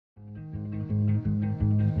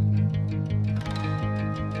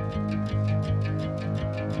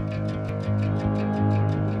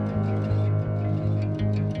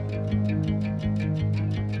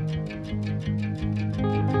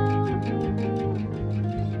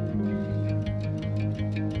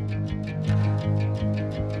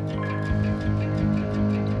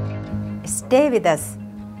Stay with us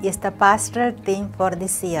is the pastoral theme for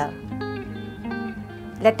this year.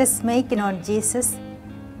 Let us make known Jesus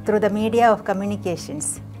through the media of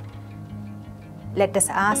communications. Let us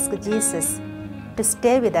ask Jesus to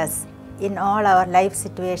stay with us in all our life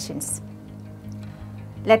situations.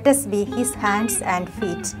 Let us be His hands and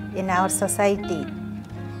feet in our society,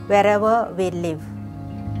 wherever we live.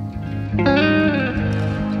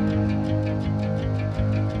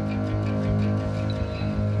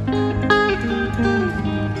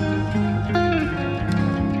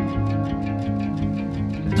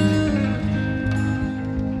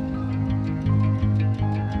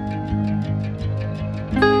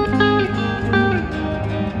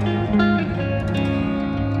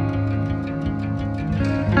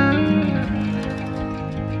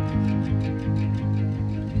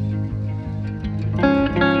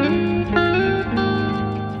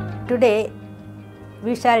 Today,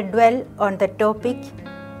 we shall dwell on the topic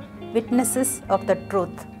Witnesses of the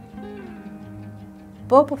Truth.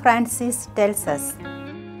 Pope Francis tells us,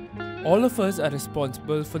 all of us are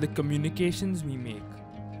responsible for the communications we make,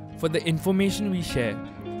 for the information we share,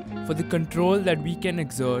 for the control that we can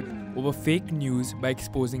exert over fake news by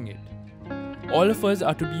exposing it. All of us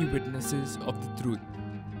are to be witnesses of the truth,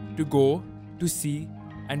 to go, to see,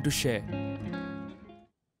 and to share.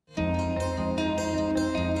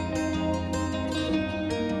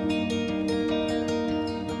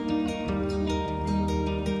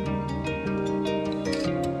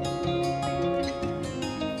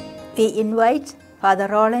 We invite Father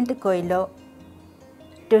Roland Coelho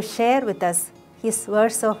to share with us his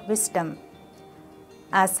words of wisdom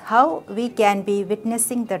as how we can be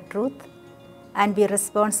witnessing the truth and be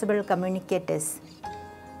responsible communicators.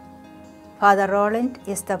 Father Roland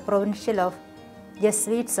is the Provincial of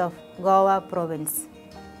Jesuits of Goa Province.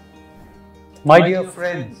 My dear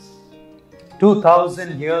friends,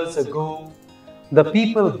 2000 years ago, the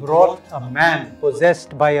people brought a man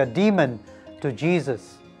possessed by a demon to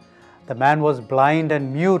Jesus. The man was blind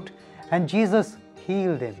and mute, and Jesus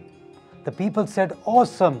healed him. The people said,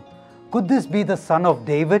 "Awesome! Could this be the son of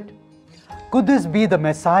David? Could this be the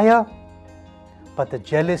Messiah?" But the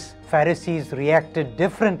jealous Pharisees reacted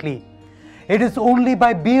differently. It is only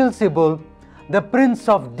by Beelzebul, the prince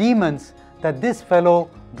of demons, that this fellow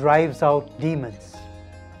drives out demons.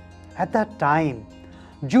 At that time,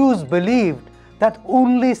 Jews believed that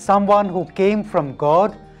only someone who came from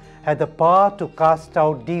God had the power to cast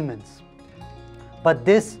out demons. But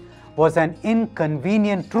this was an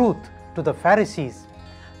inconvenient truth to the Pharisees.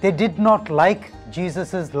 They did not like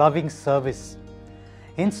Jesus' loving service.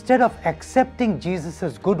 Instead of accepting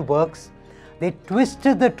Jesus' good works, they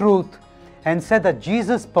twisted the truth and said that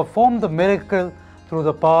Jesus performed the miracle through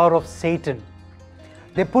the power of Satan.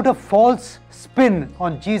 They put a false spin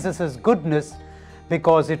on Jesus' goodness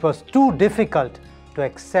because it was too difficult to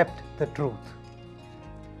accept the truth.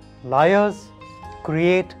 Liars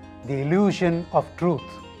create the illusion of truth.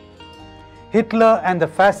 Hitler and the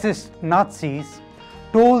fascist Nazis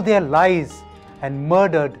told their lies and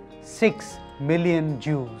murdered 6 million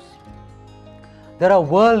Jews. There are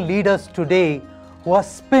world leaders today who are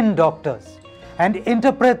spin doctors and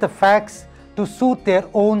interpret the facts to suit their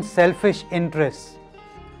own selfish interests.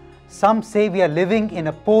 Some say we are living in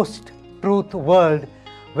a post-truth world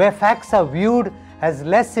where facts are viewed as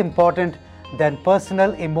less important than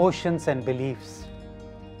personal emotions and beliefs.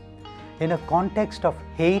 In a context of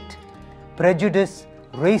hate, prejudice,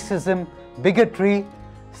 racism, bigotry,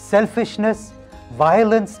 selfishness,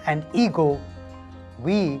 violence, and ego,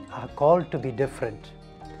 we are called to be different.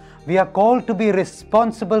 We are called to be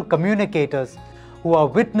responsible communicators who are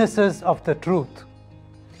witnesses of the truth.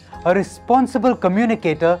 A responsible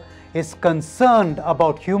communicator is concerned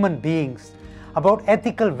about human beings, about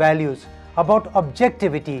ethical values, about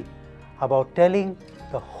objectivity, about telling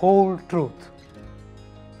the whole truth.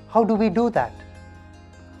 How do we do that?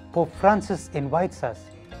 Pope Francis invites us,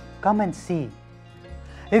 come and see.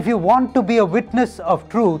 If you want to be a witness of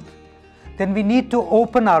truth, then we need to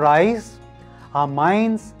open our eyes, our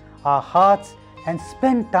minds, our hearts, and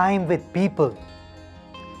spend time with people.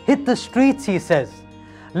 Hit the streets, he says.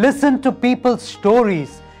 Listen to people's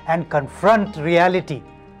stories and confront reality.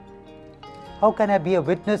 How can I be a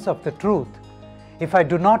witness of the truth if I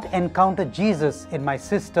do not encounter Jesus in my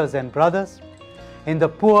sisters and brothers, in the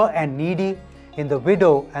poor and needy, in the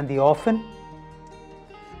widow and the orphan?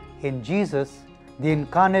 In Jesus, the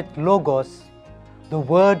incarnate Logos, the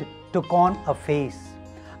Word took on a face.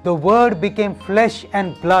 The Word became flesh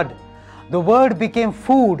and blood. The Word became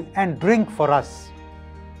food and drink for us.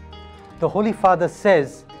 The Holy Father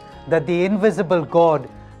says that the invisible God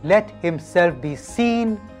let Himself be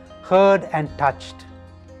seen, heard, and touched.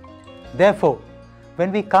 Therefore,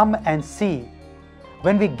 when we come and see,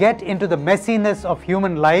 when we get into the messiness of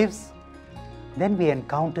human lives, then we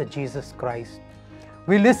encounter Jesus Christ.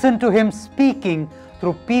 We listen to Him speaking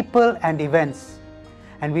through people and events,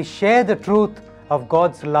 and we share the truth of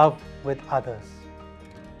God's love with others.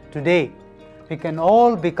 Today, we can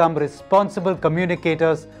all become responsible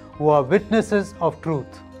communicators who are witnesses of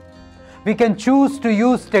truth. We can choose to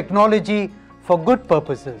use technology for good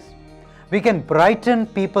purposes. We can brighten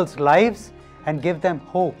people's lives and give them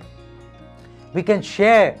hope. We can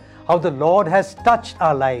share how the Lord has touched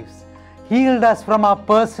our lives, healed us from our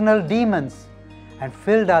personal demons, and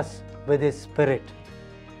filled us with His Spirit.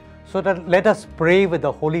 So let us pray with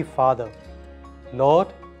the Holy Father.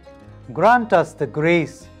 Lord, grant us the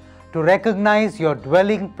grace to recognize Your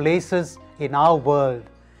dwelling places in our world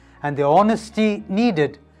and the honesty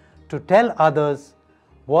needed to tell others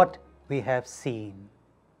what we have seen.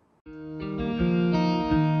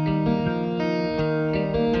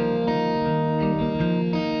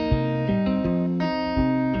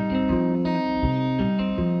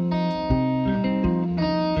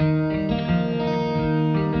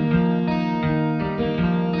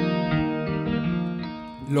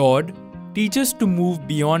 Lord, teach us to move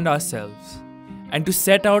beyond ourselves and to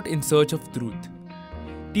set out in search of truth.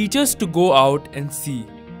 Teach us to go out and see.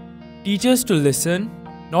 Teach us to listen,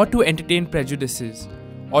 not to entertain prejudices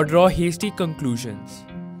or draw hasty conclusions.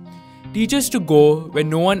 Teach us to go where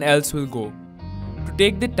no one else will go, to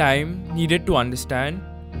take the time needed to understand,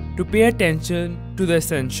 to pay attention to the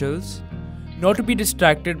essentials, not to be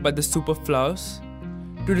distracted by the superfluous,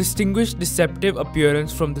 to distinguish deceptive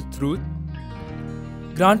appearance from the truth.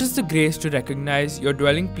 Grant us the grace to recognize Your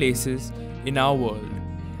dwelling places in our world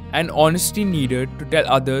and honesty needed to tell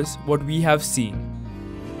others what we have seen.